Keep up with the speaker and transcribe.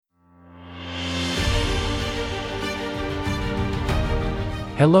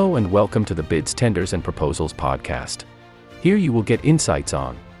Hello and welcome to the Bids, Tenders and Proposals podcast. Here you will get insights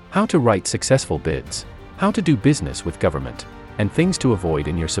on how to write successful bids, how to do business with government, and things to avoid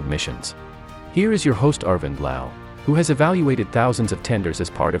in your submissions. Here is your host Arvind Lal, who has evaluated thousands of tenders as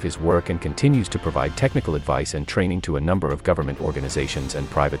part of his work and continues to provide technical advice and training to a number of government organizations and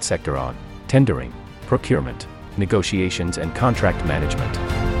private sector on tendering, procurement, negotiations and contract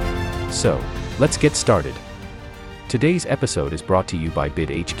management. So, let's get started. Today's episode is brought to you by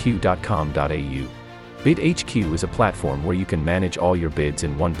bidhq.com.au. BidHQ is a platform where you can manage all your bids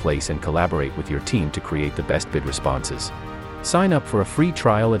in one place and collaborate with your team to create the best bid responses. Sign up for a free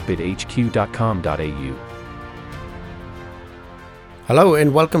trial at bidhq.com.au. Hello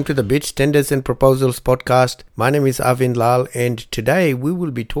and welcome to the Bids, Tenders and Proposals podcast. My name is Arvind Lal and today we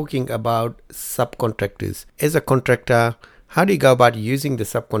will be talking about subcontractors. As a contractor, how do you go about using the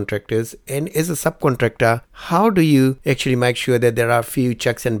subcontractors? And as a subcontractor, how do you actually make sure that there are a few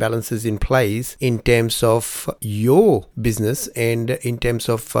checks and balances in place in terms of your business and in terms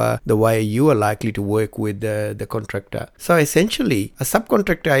of the way you are likely to work with the contractor? So essentially, a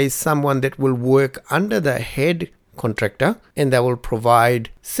subcontractor is someone that will work under the head contractor and they will provide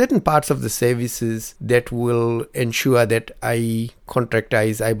certain parts of the services that will ensure that a contractor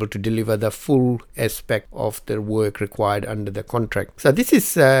is able to deliver the full aspect of the work required under the contract. So this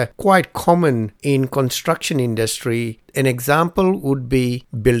is quite common in construction industry. An example would be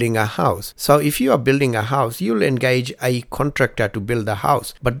building a house. So if you are building a house, you'll engage a contractor to build the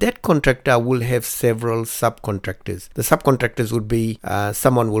house, but that contractor will have several subcontractors. The subcontractors would be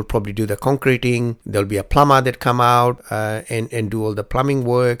someone will probably do the concreting. There'll be a plumber that come out and do all the plumbing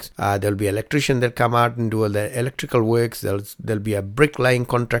works. There'll be an electrician that come out and do all the electrical works. There'll be a bricklaying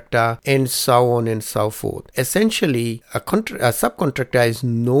contractor and so on and so forth. Essentially, a subcontractor is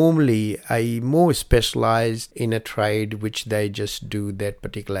normally a more specialized in a trade which they just do that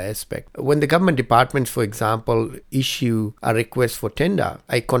particular aspect. When the government departments, for example, issue a request for tender,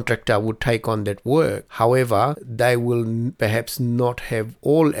 a contractor would take on that work. However, they will perhaps not have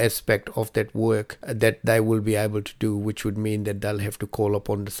all aspect of that work that they will be able to do, which would mean that they'll have to call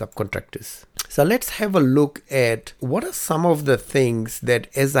upon the subcontractors. So let's have a look at what are some of the things that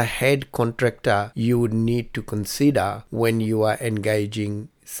as a head contractor you would need to consider when you are engaging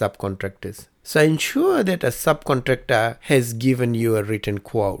subcontractors. So ensure that a subcontractor has given you a written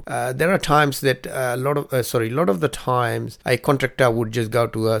quote. There are times that a lot of the times a contractor would just go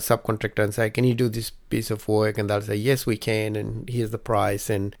to a subcontractor and say, "Can you do this piece of work?" And they'll say, "Yes, we can, and here's the price,"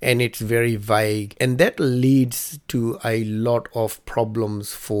 and it's very vague, and that leads to a lot of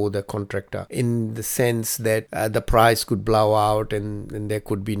problems for the contractor in the sense that the price could blow out and there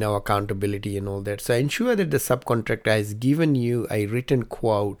could be no accountability and all that. So ensure that the subcontractor has given you a written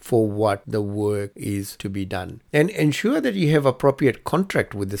quote for what the work is to be done, and ensure that you have appropriate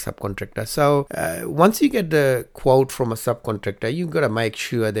contract with the subcontractor. So once you get the quote from a subcontractor, you've got to make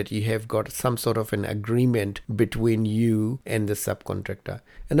sure that you have got some sort of an agreement between you and the subcontractor,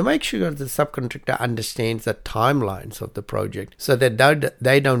 and to make sure the subcontractor understands the timelines of the project so that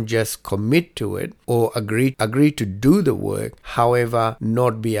they don't just commit to it or agree to do the work, however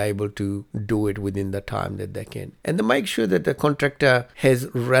not be able to do it within the time that they can, and to make sure that the contractor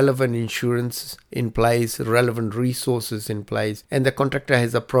has relevant insurance in place, relevant resources in place, and the contractor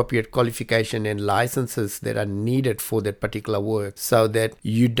has appropriate qualification and licenses that are needed for that particular work, so that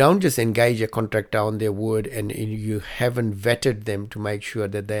you don't just engage a contractor on their word and you haven't vetted them to make sure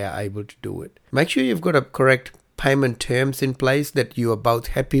that they are able to do it. Make sure you've got a correct payment terms in place that you are both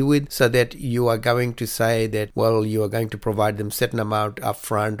happy with, so that you are going to say that, well, you are going to provide them certain amount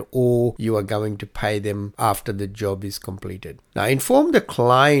upfront or you are going to pay them after the job is completed. Now, inform the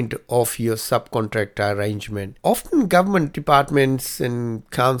client of your subcontractor arrangement. Often government departments and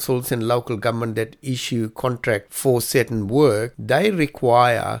councils and local government that issue contract for certain work, they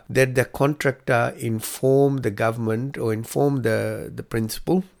require that the contractor inform the government or inform the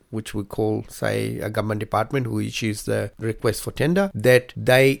principal, which we call, say, a government department who issues the request for tender, that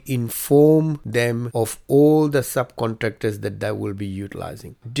they inform them of all the subcontractors that they will be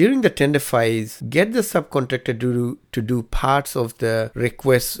utilizing. During the tender phase, get the subcontractor to do parts of the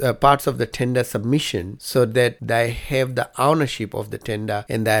request, parts of the tender submission, so that they have the ownership of the tender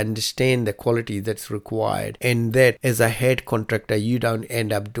and they understand the quality that's required, and that as a head contractor you don't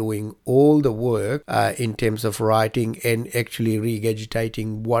end up doing all the work in terms of writing and actually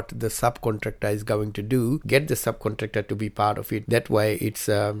regurgitating what the subcontractor is going to do. Get the subcontractor to be part of it. That way it's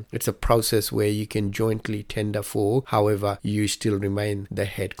a process where you can jointly tender for, however you still remain the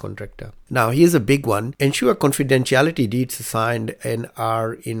head contractor. Now, here's a big one. Ensure confidentiality deeds are signed and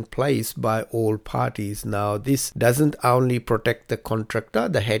are in place by all parties. Now, this doesn't only protect the contractor,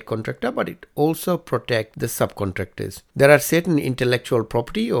 the head contractor, but it also protects the subcontractors. There are certain intellectual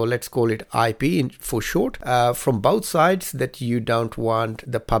property, or let's call it IP for short, from both sides that you don't want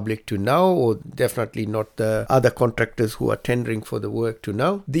the public to know, or definitely not the other contractors who are tendering for the work to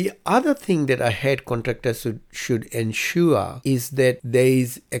know. The other thing that a head contractor should ensure is that there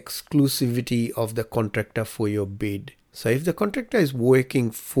is exclusivity of the contractor for your bid. So if the contractor is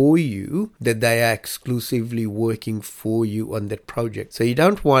working for you, that they are exclusively working for you on that project. So you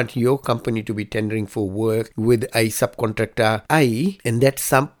don't want your company to be tendering for work with a subcontractor A, and that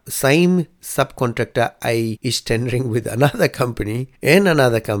same subcontractor A is tendering with another company, and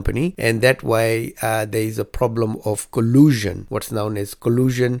that way there is a problem of collusion, what's known as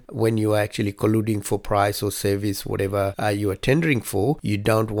collusion. When you are actually colluding for price or service, whatever you are tendering for, you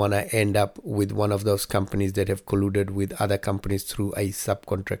don't want to end up with one of those companies that have colluded with other companies through a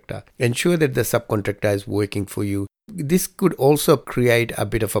subcontractor. Ensure that the subcontractor is working for you. This could also create a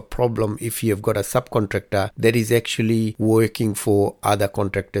bit of a problem if you've got a subcontractor that is actually working for other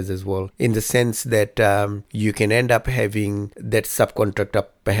contractors as well, in the sense that you can end up having that subcontractor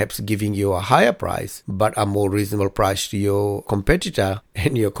perhaps giving you a higher price but a more reasonable price to your competitor,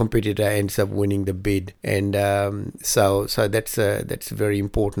 and your competitor ends up winning the bid. And so that's very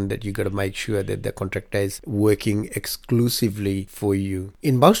important, that you got to make sure that the contractor is working exclusively for you.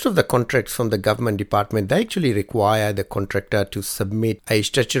 In most of the contracts from the government department, they actually require the contractor to submit a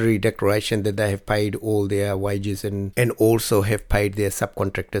statutory declaration that they have paid all their wages and also have paid their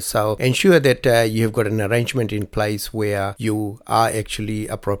subcontractors. So ensure that you have got an arrangement in place where you are actually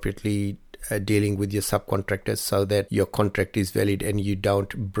appropriately dealing with your subcontractors, so that your contract is valid and you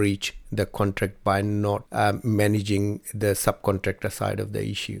don't breach the contract by not managing the subcontractor side of the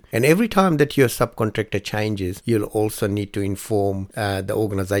issue. And every time that your subcontractor changes, you'll also need to inform the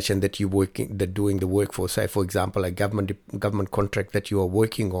organization that doing the work for. Say, for example, a government contract that you are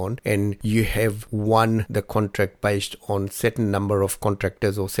working on, and you have won the contract based on certain number of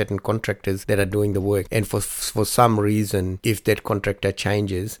contractors or certain contractors that are doing the work. And for some reason, if that contractor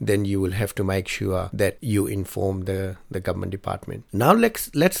changes, then you will have to make sure that you inform the government department. Now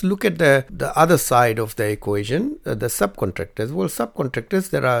let's look at the other side of the equation, the subcontractors. Well,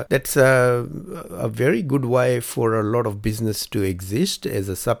 subcontractors, that's a very good way for a lot of business to exist as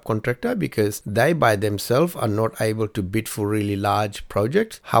a subcontractor, because they by themselves are not able to bid for really large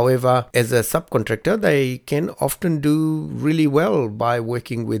projects. However, as a subcontractor, they can often do really well by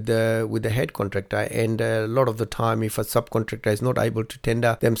working with the head contractor. And a lot of the time, if a subcontractor is not able to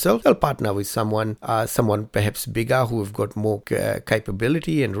tender themselves, they'll partner with someone perhaps bigger, who have got more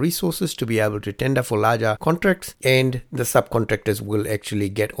capability and resources to be able to tender for larger contracts, and the subcontractors will actually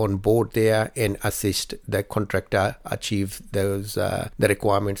get on board there and assist the contractor achieve those the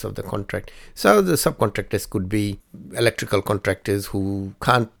requirements of the contract. So the subcontractors could be electrical contractors who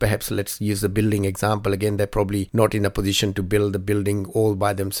can't, perhaps let's use the building example again, they're probably not in a position to build the building all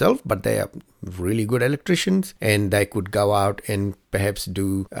by themselves, but they are really good electricians, and they could go out and perhaps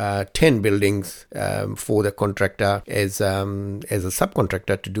do 10 buildings for the contractor as a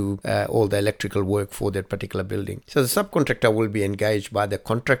subcontractor to do all the electrical work for that particular building. So the subcontractor will be engaged by the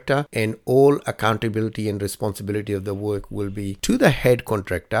contractor, and all accountability and responsibility of the work will be to the head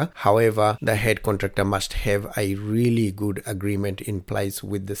contractor. However, the head contractor must have a really good agreement in place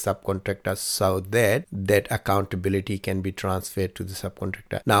with the subcontractor, so that accountability can be transferred to the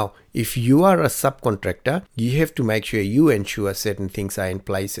subcontractor. Now, if you are a subcontractor, you have to make sure you ensure certain things are in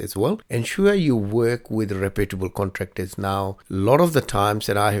place as well. Ensure you work with reputable contractors. Now, a lot of the times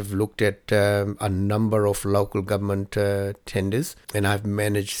that I have looked at a number of local government tenders, and I've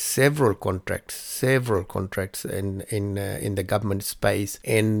managed several contracts in the government space,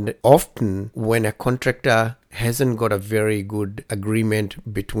 and often when a contractor hasn't got a very good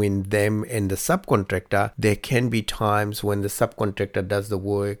agreement between them and the subcontractor, there can be times when the subcontractor does the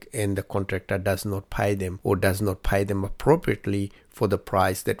work and the contractor does not pay them, or does not pay them appropriately for the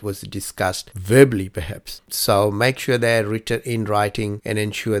price that was discussed verbally perhaps. So make sure they're written in writing, and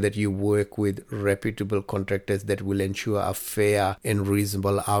ensure that you work with reputable contractors that will ensure a fair and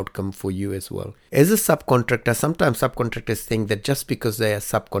reasonable outcome for you as well. as a subcontractor, sometimes subcontractors think that just because they are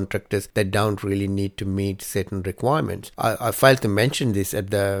subcontractors, they don't really need to meet certain requirements. I failed to mention this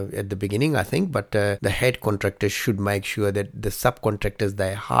at the beginning, I think, but the head contractors should make sure that the subcontractors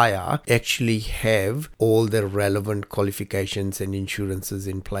they hire actually have all the relevant qualifications and insurances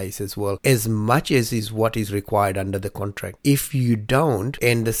in place as well, as much as is what is required under the contract. If you don't,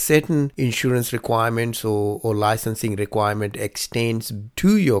 and the certain insurance requirements or licensing requirement extends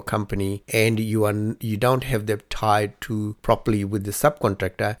to your company, and you don't have them tied to properly with the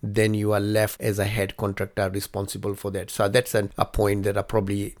subcontractor, then you are left as a head contractor responsible for that. So that's a point that I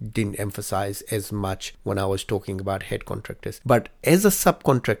probably didn't emphasize as much when I was talking about head contractors. But as a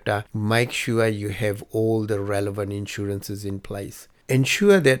subcontractor, make sure you have all the relevant insurances in place.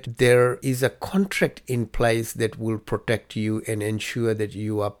 Ensure that there is a contract in place that will protect you and ensure that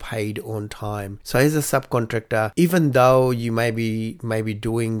you are paid on time. So as a subcontractor, even though you may be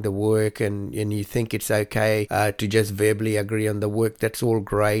doing the work and you think it's okay to just verbally agree on the work, that's all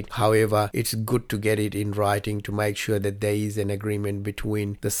great. However, it's good to get it in writing to make sure that there is an agreement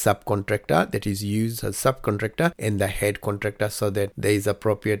between the subcontractor, that is used as subcontractor, and the head contractor, so that there is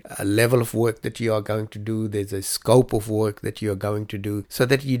appropriate level of work that you are going to do, there's a scope of work that you are going to do, so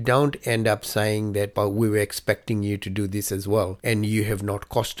that you don't end up saying that, but we were expecting you to do this as well and you have not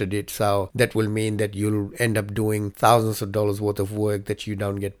costed it. So that will mean that you'll end up doing thousands of dollars worth of work that you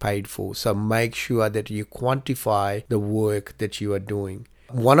don't get paid for. So make sure that you quantify the work that you are doing.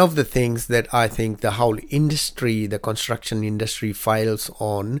 One of the things that I think the whole industry, the construction industry, fails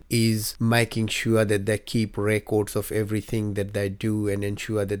on is making sure that they keep records of everything that they do and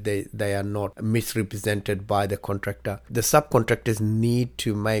ensure that they are not misrepresented by the contractor. The subcontractors need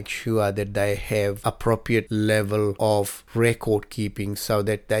to make sure that they have appropriate level of record keeping so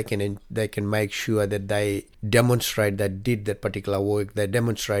that they can make sure that they demonstrate that did that particular work, they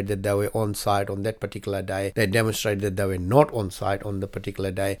demonstrate that they were on site on that particular day, they demonstrate that they were not on site on the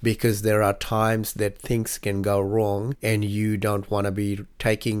particular day, because there are times that things can go wrong and you don't want to be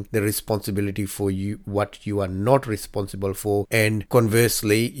taking the responsibility for what you are not responsible for, and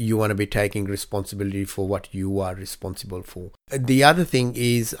conversely you want to be taking responsibility for what you are responsible for. The other thing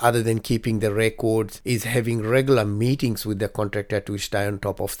is, other than keeping the records, is having regular meetings with the contractor to stay on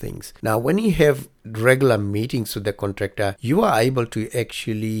top of things. Now, when you have regular meetings with the contractor, you are able to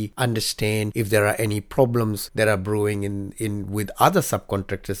actually understand if there are any problems that are brewing in with other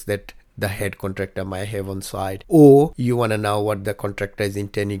subcontractors that the head contractor might have on site, or you want to know what the contractor is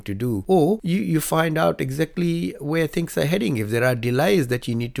intending to do, or you find out exactly where things are heading. If there are delays that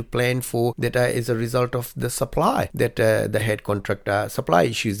you need to plan for that are as a result of the supply that the head contractor, supply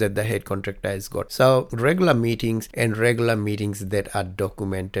issues that the head contractor has got. So regular meetings that are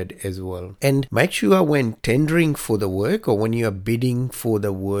documented as well. And make sure when tendering for the work or when you are bidding for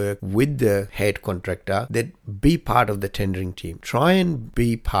the work with the head contractor, that be part of the tendering team. Try and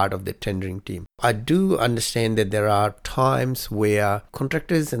be part of the tendering team. I do understand that there are times where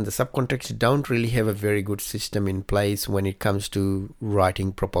contractors and the subcontractors don't really have a very good system in place when it comes to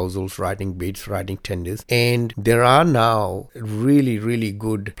writing proposals, writing bids, writing tenders. And there are now really, really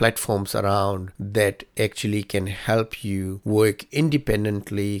good platforms around that actually can help you work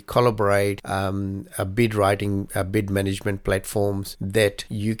independently, collaborate, bid writing, bid management platforms that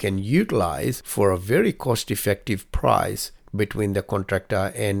you can utilize for a very cost-effective price between the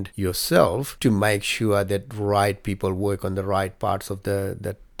contractor and yourself to make sure that right people work on the right parts of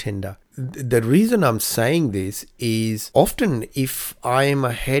the tender. The reason I'm saying this is often if I am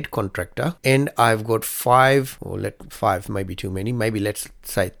a head contractor and I've got five may be too many, maybe let's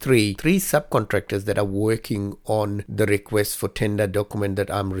say three subcontractors that are working on the request for tender document that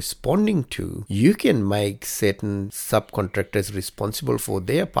I'm responding to, you can make certain subcontractors responsible for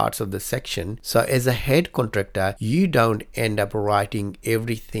their parts of the section. So as a head contractor, you don't end up writing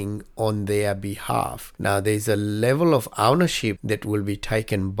everything on their behalf. Now there's a level of ownership that will be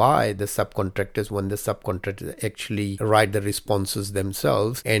taken by the subcontractors when the subcontractors actually write the responses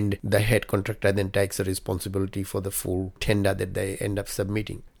themselves, and the head contractor then takes the responsibility for the full tender that they end up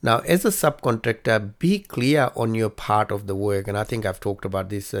submitting. Now, as a subcontractor, be clear on your part of the work, and I think I've talked about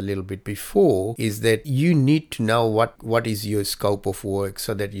this a little bit before, is that you need to know what is your scope of work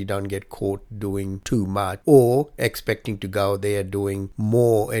so that you don't get caught doing too much or expecting to go there doing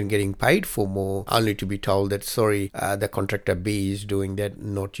more and getting paid for more only to be told that, sorry, the contractor B is doing that,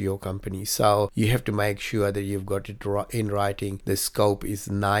 not your company. So you have to make sure that you've got it in writing. The scope is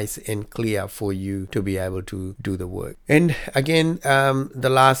nice and clear for you to be able to do the work. And again,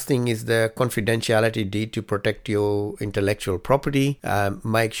 the last thing is the confidentiality deed to protect your intellectual property.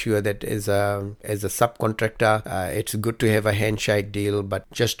 Make sure that as a subcontractor, it's good to have a handshake deal, but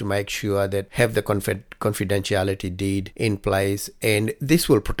just to make sure that have the confidentiality deed in place, and this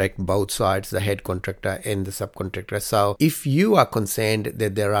will protect both sides, the head contractor and the subcontractor. So if you are concerned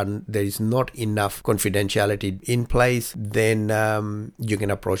that there is not enough confidentiality in place, then you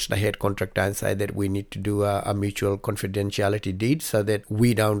can approach the head contractor and say that we need to do a mutual confidentiality deed so that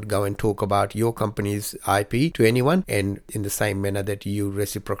we don't go and talk about your company's IP to anyone, and in the same manner that you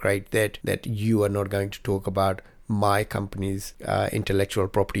reciprocate that you are not going to talk about my company's intellectual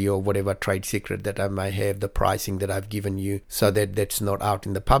property or whatever trade secret that I may have, the pricing that I've given you, so that that's not out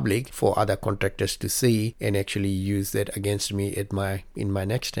in the public for other contractors to see and actually use that against me in my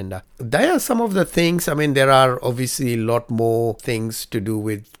next tender. They are some of the things. I mean, there are obviously a lot more things to do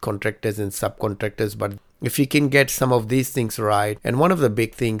with contractors and subcontractors, but if you can get some of these things right, and one of the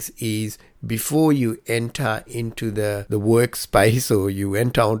big things is before you enter into the workspace or you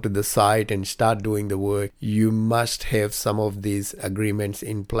enter onto the site and start doing the work, you must have some of these agreements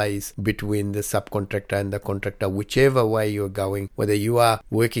in place between the subcontractor and the contractor, whichever way you're going, whether you are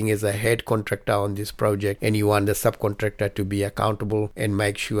working as a head contractor on this project and you want the subcontractor to be accountable and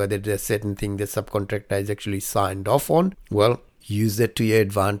make sure that there's certain thing the subcontractor is actually signed off on. Well, use that to your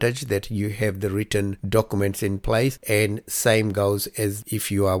advantage, that you have the written documents in place. And same goes as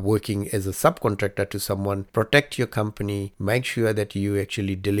if you are working as a subcontractor to someone. Protect your company, make sure that you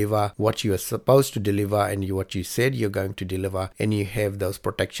actually deliver what you are supposed to deliver and what you said you're going to deliver, and you have those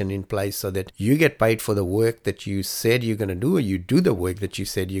protection in place so that you get paid for the work that you said you're going to do, or you do the work that you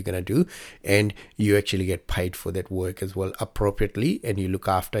said you're going to do, and you actually get paid for that work as well appropriately, and you look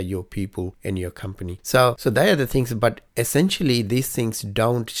after your people and your company. So they are the things, but essentially these things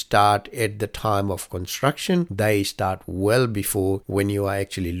don't start at the time of construction. They start well before, when you are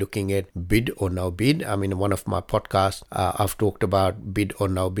actually looking at bid or no bid. I mean, one of my podcasts, I've talked about bid or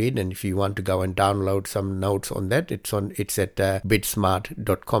no bid, and if you want to go and download some notes on that, it's at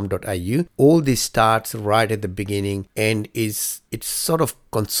bidsmart.com.au. All this starts right at the beginning, and it's sort of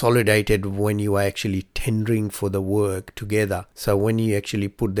consolidated when you are actually tendering for the work together. So when you actually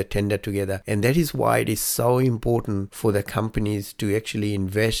put the tender together, and that is why it is so important for the companies to actually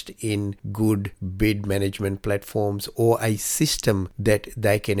invest in good bid management platforms or a system that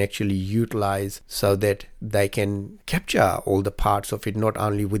they can actually utilize so that they can capture all the parts of it, not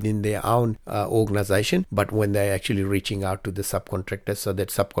only within their own organization, but when they're actually reaching out to the subcontractors, so that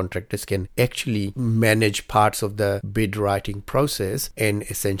subcontractors can actually manage parts of the bid writing process and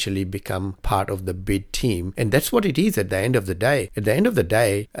essentially become part of the bid team. And that's what it is at the end of the day. At the end of the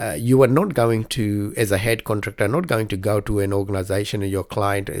day, you are not going to, as a head contractor, not going to go to an organization or your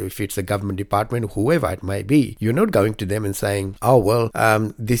client, if it's a government department, whoever it may be, you're not going to them and saying, oh, well,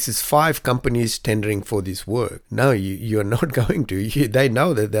 this is 5 companies tendering for this work. No, you're not going to. They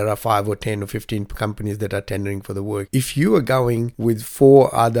know that there are 5 or 10 or 15 companies that are tendering for the work. If you are going with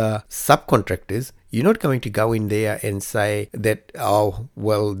 4 other subcontractors, you're not going to go in there and say that, oh,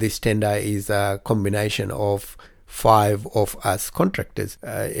 well, this tender is a combination of 5 of us contractors.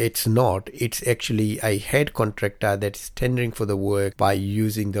 It's not. It's actually a head contractor that is tendering for the work by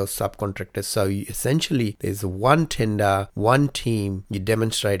using those subcontractors. So essentially, there's one tender, one team you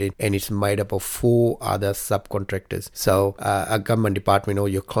demonstrated, and it's made up of 4 other subcontractors. So a government department or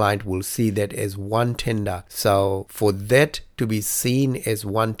your client will see that as one tender. So for that to be seen as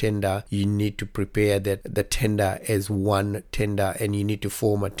one tender, you need to prepare that the tender as one tender, and you need to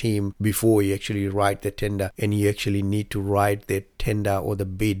form a team before you actually write the tender, and you actually need to write the tender or the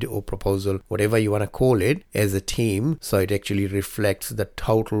bid or proposal, whatever you want to call it, as a team, so it actually reflects the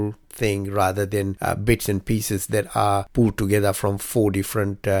total thing rather than bits and pieces that are pulled together from 4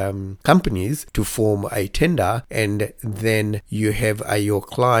 different companies to form a tender, and then you have your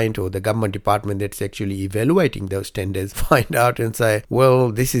client or the government department that's actually evaluating those tenders find out and say,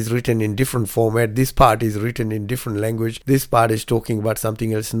 well, this is written in different format, this part is written in different language, this part is talking about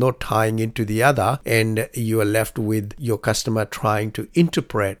something else, not tying into the other, and you are left with your customer trying to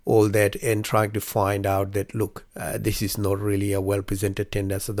interpret all that and trying to find out that, look, this is not really a well presented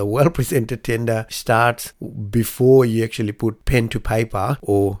tender. So the well-presented tender starts before you actually put pen to paper,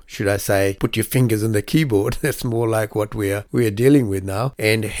 or should I say, put your fingers on the keyboard. That's more like what we are dealing with now,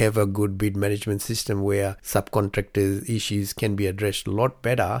 and have a good bid management system where subcontractors' issues can be addressed a lot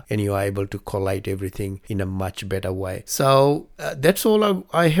better, and you are able to collate everything in a much better way. So that's all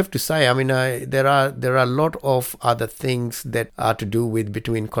I have to say. I mean, there are a lot of other things that are to do with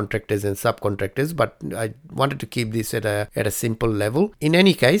between contractors and subcontractors, but I wanted to keep this at a simple level. In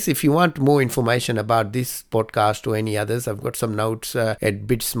any case, if you want more information about this podcast or any others, I've got some notes at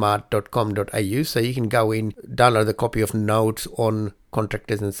bidsmart.com.au, so you can go in, download the copy of notes on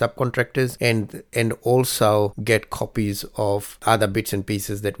contractors and subcontractors, and also get copies of other bits and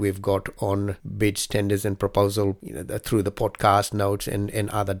pieces that we've got on bids, tenders and proposal, through the podcast notes and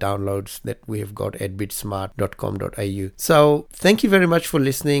other downloads that we have got at bidsmart.com.au. So thank you very much for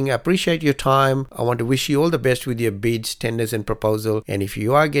listening. I appreciate your time. I want to wish you all the best with your bids, tenders and proposal. And if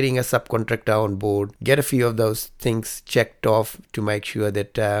you are getting a subcontractor on board, get a few of those things checked off to make sure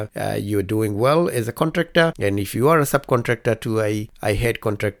that you're doing well as a contractor. And if you are a subcontractor to a head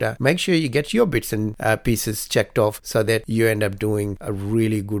contractor, make sure you get your bits and pieces checked off so that you end up doing a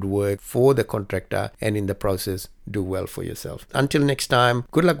really good work for the contractor, and in the process do well for yourself. Until next time,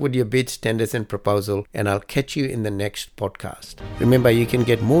 good luck with your bids, tenders and proposal, and I'll catch you in the next podcast. Remember, you can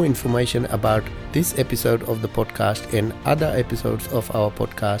get more information about this episode of the podcast and other episodes of our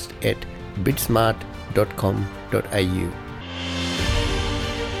podcast at bidsmart.com.au.